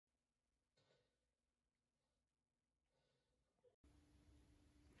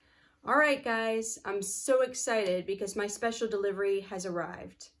All right, guys, I'm so excited because my special delivery has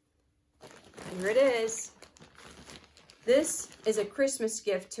arrived. Here it is. This is a Christmas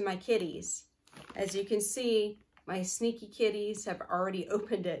gift to my kitties. As you can see, my sneaky kitties have already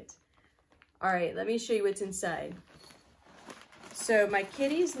opened it. All right, let me show you what's inside. So my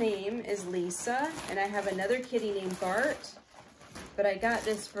kitty's name is Lisa, and I have another kitty named Bart, but I got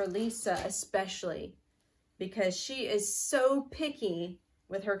this for Lisa especially because she is so picky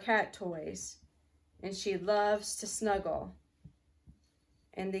with her cat toys, and she loves to snuggle.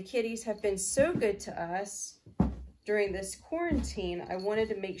 And the kitties have been so good to us during this quarantine. I wanted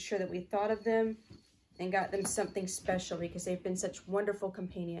to make sure that we thought of them and got them something special because they've been such wonderful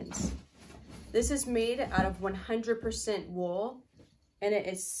companions. This is made out of 100% wool, and it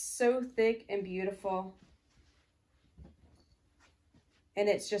is so thick and beautiful. And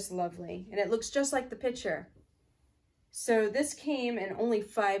it's just lovely. And it looks just like the picture. So this came in only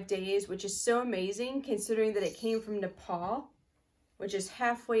 5 days, which is so amazing considering that it came from Nepal, which is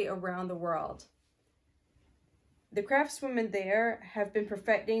halfway around the world. The craftswomen there have been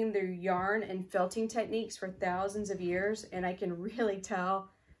perfecting their yarn and felting techniques for thousands of years, and I can really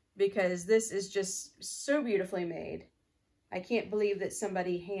tell because this is just so beautifully made. I can't believe that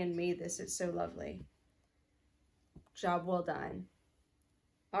somebody handmade this. It's so lovely. Job well done.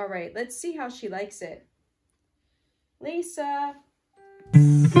 All right, let's see how she likes it. Lisa.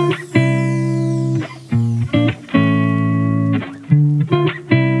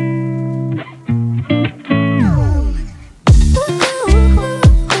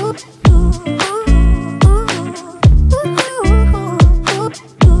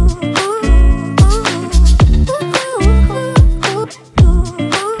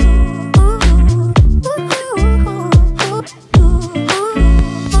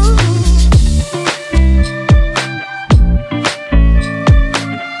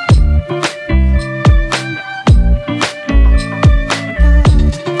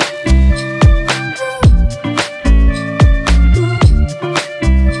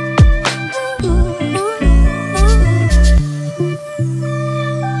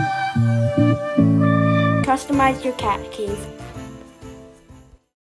 Customize your cat cave.